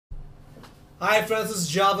Hi friends, this is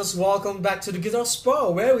Jarvis. Welcome back to the Guitar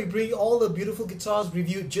Spur, where we bring all the beautiful guitars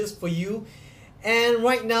reviewed just for you. And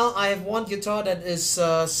right now I have one guitar that is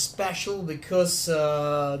special because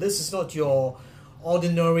this is not your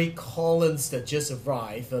ordinary Collings that just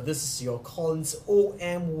arrived. This is your Collings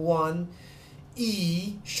OM1E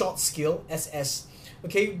short scale SS.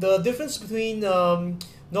 Okay, the difference between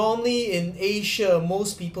normally in Asia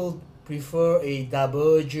most people prefer a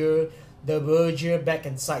Berger back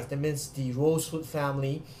and sides, that means the rosewood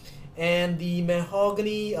family, and the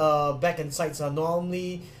mahogany back and sides are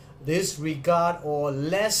normally disregard or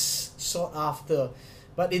less sought after.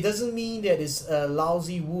 But it doesn't mean that it's a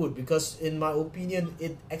lousy wood, because in my opinion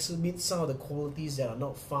it exhibits some of the qualities that are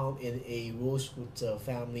not found in a rosewood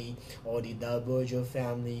family or the Berger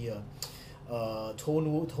family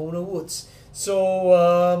tonal woods.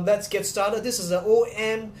 So let's get started. This is a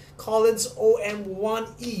Collings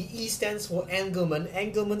OM1E. E stands for Engelnmann.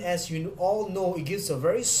 Engelnmann, as you all know, it gives a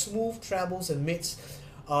very smooth trebles and mids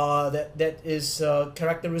that is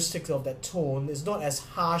characteristic of that tone. It's not as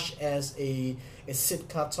harsh as a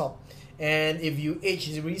Sitka top. And if you H,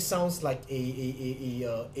 it really sounds like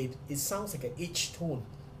it sounds like an H tone,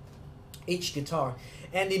 H guitar.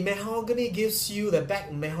 And the mahogany gives you the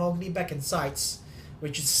mahogany back and sides,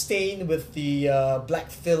 which is stained with the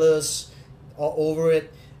black fillers all over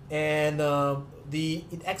it, and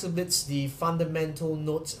it exhibits the fundamental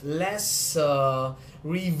notes, less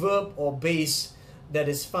reverb or bass that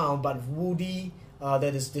is found, but woody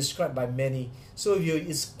that is described by many. So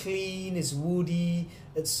it's clean, it's woody,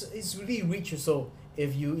 it's really rich. So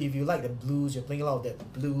if you like the blues, you're playing a lot of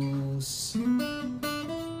that blues.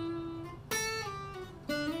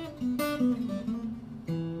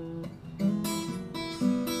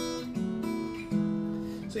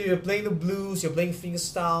 So you're playing the blues, you're playing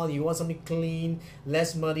fingerstyle, you want something clean,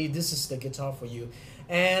 less muddy, this is the guitar for you.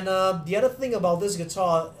 And the other thing about this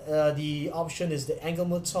guitar, the option is the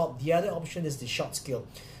Engelnmann top, the other option is the short scale.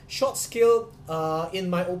 Short scale, in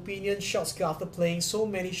my opinion, short scale, after playing so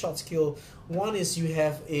many short scale, one is you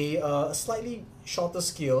have a slightly shorter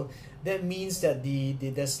scale. That means that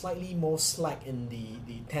there's slightly more slack in the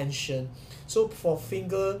tension. So for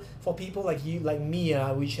people like you, like me,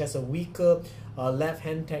 which has a weaker left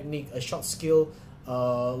hand technique, a short scale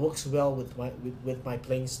works well with my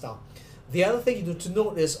playing style. The other thing to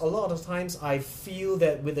note is a lot of times I feel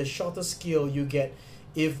that with a shorter scale you get,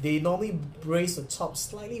 if they normally brace the top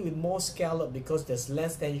slightly with more scallop because there's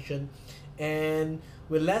less tension, and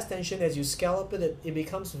with less tension, as you scallop it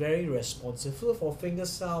becomes very responsive. So for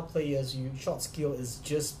fingerstyle players, short scale is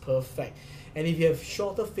just perfect. And if you have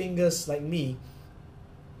shorter fingers like me,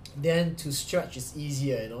 then to stretch is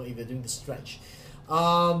easier, if you're doing the stretch.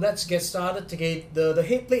 Let's get started. Okay, the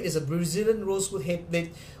head plate is a Brazilian rosewood head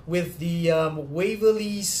plate with the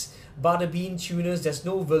Waverly's butterbean tuners. There's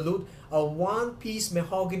no velour. A one-piece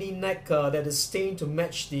mahogany neck that is stained to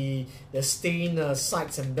match the stained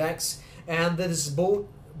sides and backs, and that is both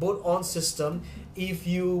on system. If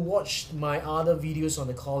you watched my other videos on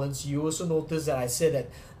the Collings, you also notice that I said that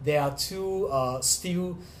there are two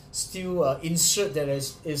steel insert that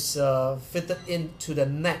is fitted into the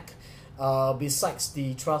neck besides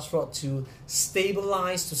the truss rod to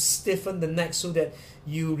stabilize, to stiffen the neck, so that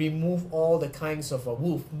you remove all the kinds of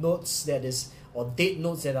wolf notes or dead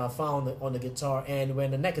notes that are found on the guitar. And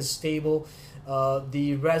when the neck is stable,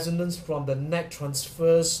 the resonance from the neck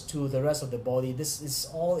transfers to the rest of the body. This is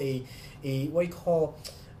all a what you call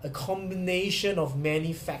a combination of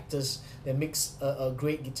many factors that makes a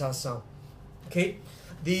great guitar sound. Okay,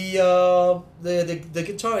 the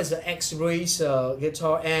guitar is an X-rays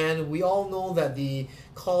guitar, and we all know that the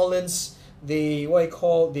Collings, they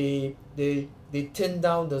thin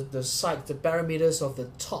down the side, the parameters of the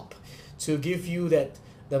top, to give you the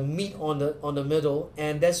meat on the middle,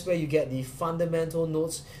 and that's where you get the fundamental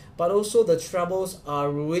notes. But also the trebles are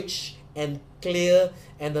rich and clear,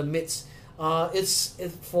 and the mids. It's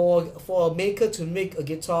for a maker to make a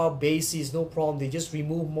guitar bassy is no problem. They just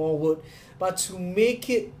remove more wood. But to make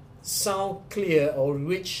it sound clear or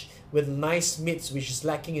rich with nice mids, which is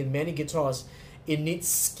lacking in many guitars, it needs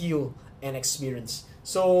skill and experience.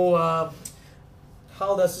 So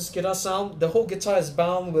how does this guitar sound? The whole guitar is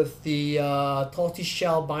bound with the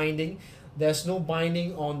tortoiseshell binding. There's no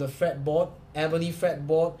binding on the fretboard, ebony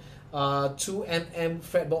fretboard, 2mm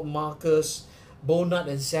fretboard markers, bow nut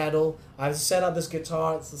and saddle. I've set up this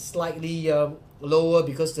guitar. It's slightly lower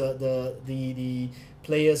because the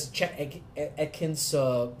players, Chet Atkins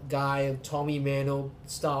guy, Tommy Mano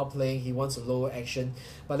style playing, he wants a lower action.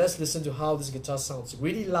 But let's listen to how this guitar sounds.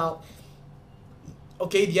 Really loud.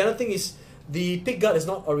 Okay, the other thing is the pickguard is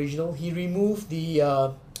not original. He removed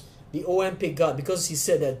the the OM pickguard, because he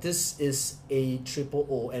said that this is a triple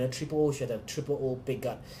O, and a triple O should have triple O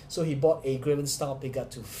pickguard. So he bought a Graven style pickguard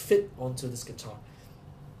to fit onto this guitar.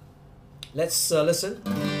 Let's listen.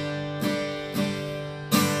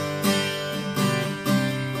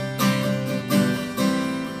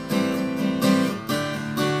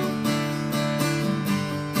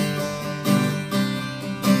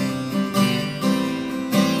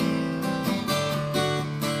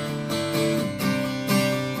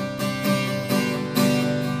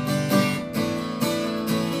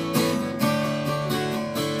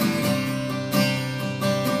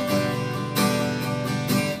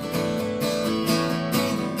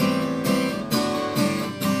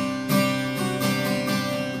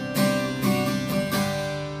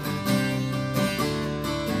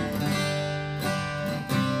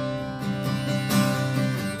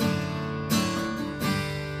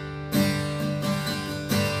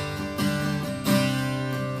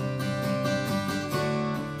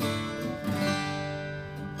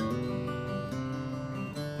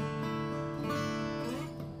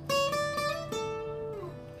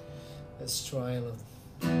 Let's try a little.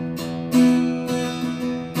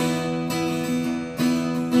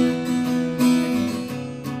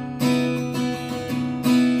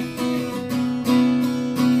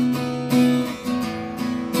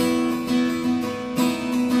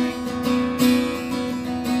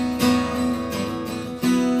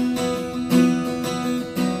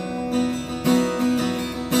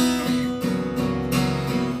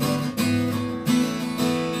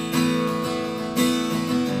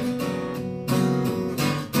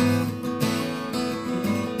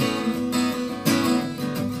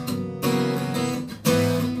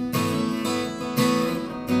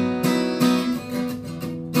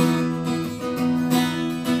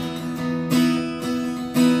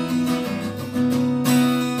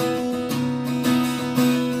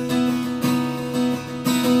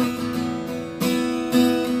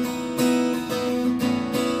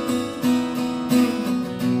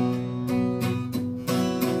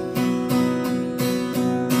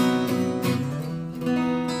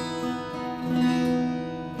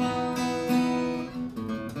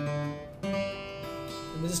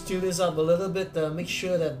 Just tune this up a little bit, make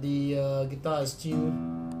sure that the guitar is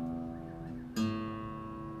tuned.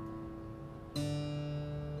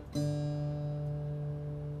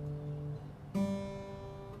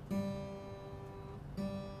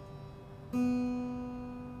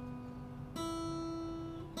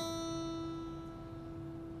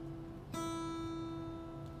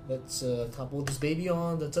 Let's couple this baby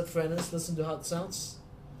on the third fret. Let's listen to how it sounds.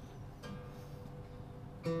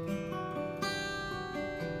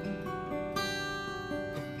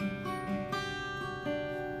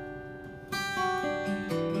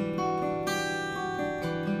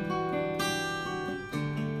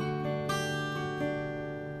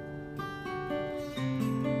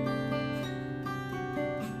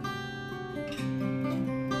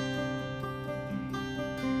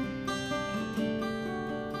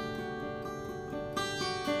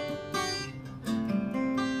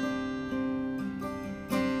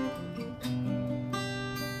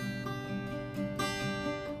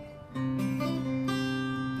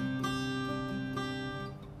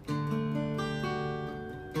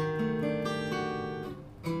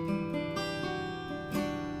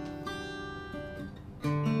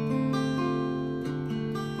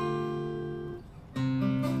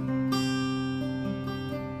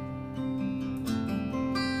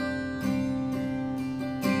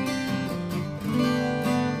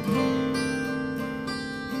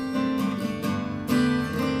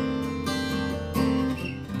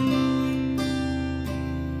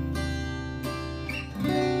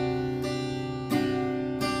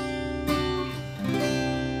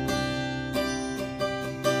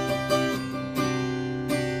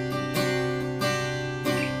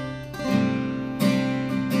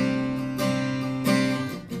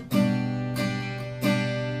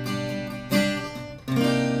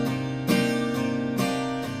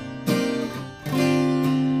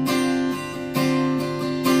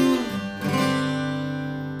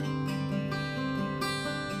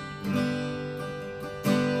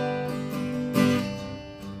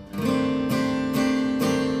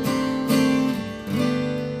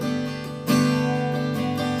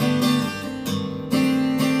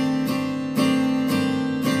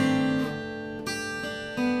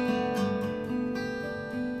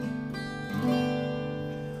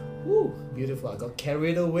 Beautiful. I got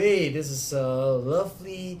carried away. This is a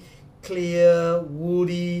lovely, clear,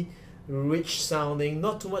 woody, rich sounding,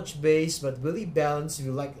 not too much bass, but really balanced. If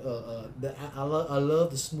you like, I love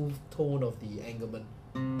the smooth tone of the Engelnmann.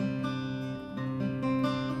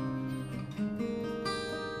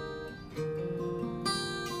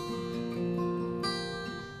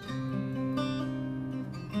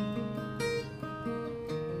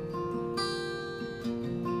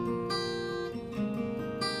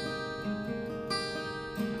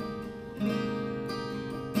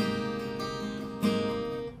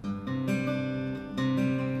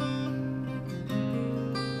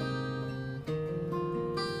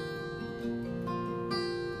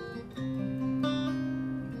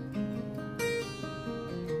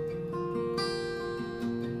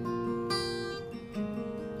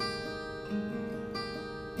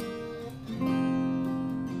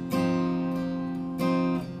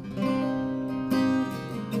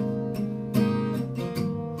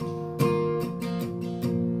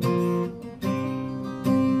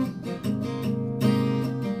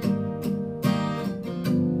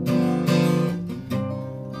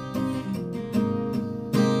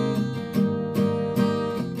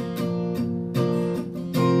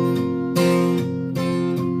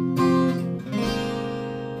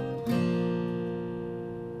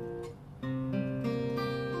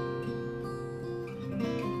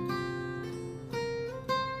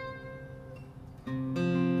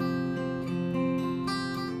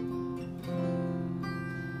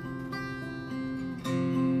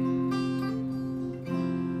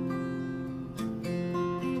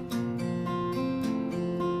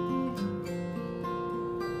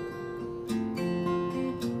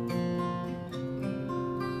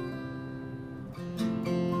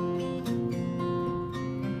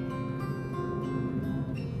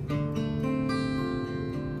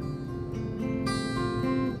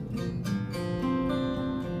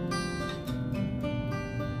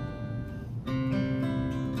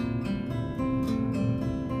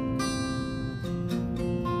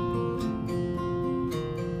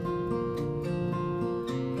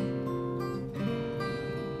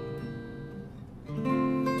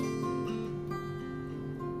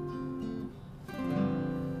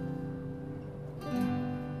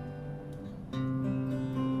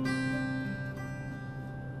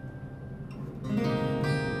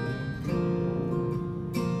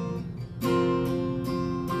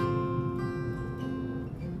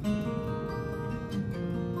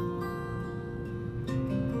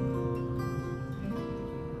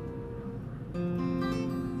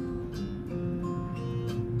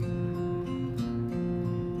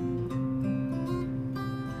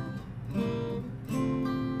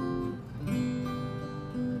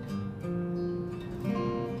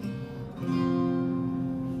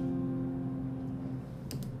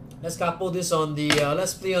 Let's couple this on the,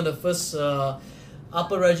 let's play on the first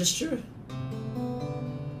upper register.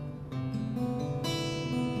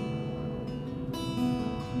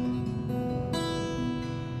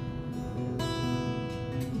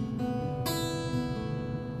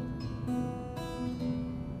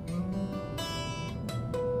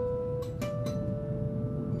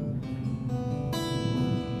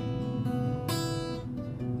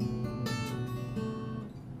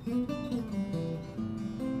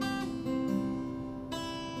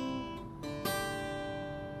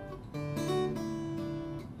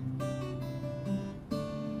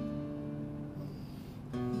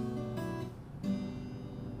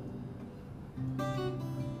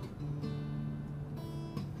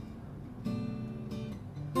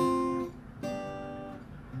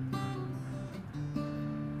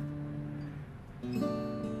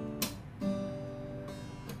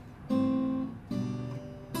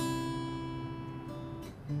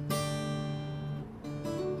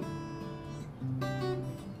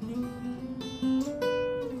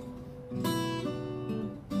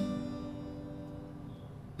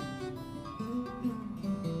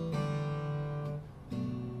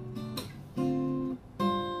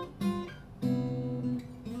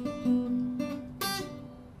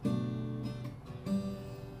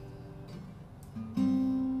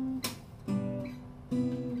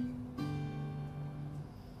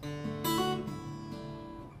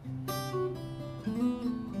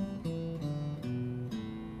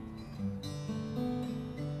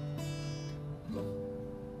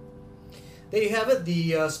 There you have it,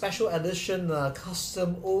 the special edition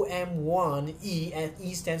custom OM1E, and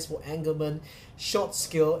E stands for Engelnmann short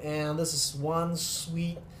scale, and this is one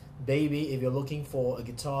sweet baby if you're looking for a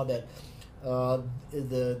guitar that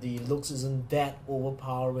the looks isn't that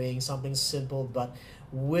overpowering, something simple but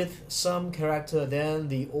with some character. Then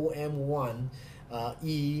the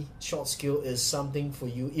OM1E short scale is something for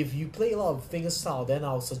you. If you play a lot of fingerstyle, then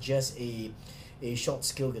I'll suggest a short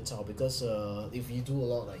scale guitar, because if you do a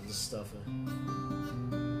lot like this stuff,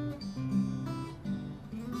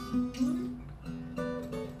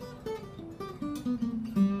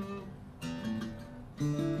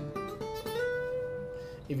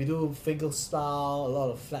 if you do fingerstyle, a lot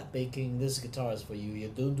of flat picking, this guitar is for you.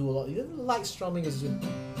 You don't do a lot, you don't like strumming as well.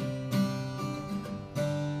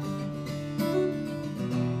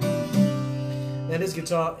 And this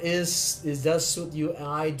guitar does suit you.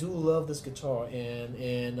 I do love this guitar,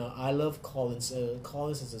 and I love Collings.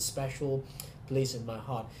 Collings is a special place in my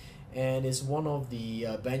heart, and it's one of the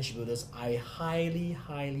bench builders I highly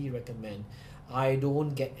recommend. I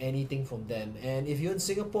don't get anything from them, and if you're in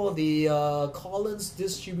Singapore, the Collings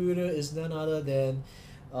distributor is none other than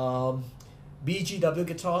BGW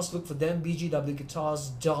Guitars. Look for them,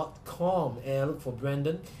 bgwguitars.com, and look for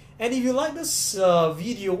Brandon. And if you like this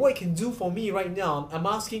video, what you can do for me right now, I'm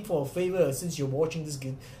asking for a favor, since you're watching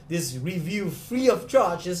this review free of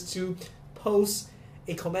charge, is to post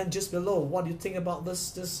a comment just below. What do you think about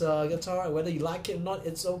this guitar? Whether you like it or not,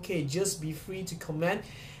 it's okay. Just be free to comment.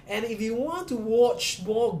 And if you want to watch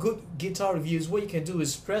more good guitar reviews, what you can do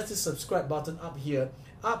is press the subscribe button up here,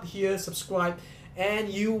 subscribe, and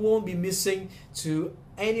you won't be missing to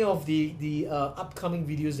any of the upcoming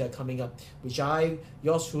videos that are coming up, which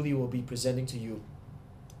yours truly, will be presenting to you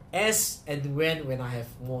as and when I have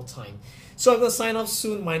more time. So I'm going to sign off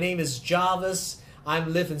soon. My name is Jarvis. I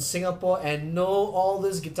live in Singapore, and no, all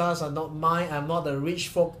these guitars are not mine. I'm not a rich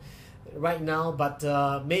folk right now, but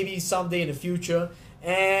maybe someday in the future.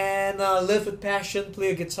 And live with passion,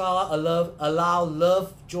 play a guitar, allow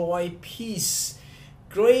love, joy, peace,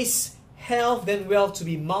 grace, health, and wealth to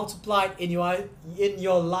be multiplied in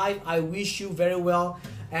your life. I wish you very well,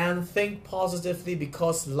 and think positively,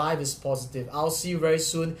 because life is positive. I'll see you very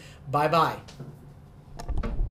soon. Bye bye.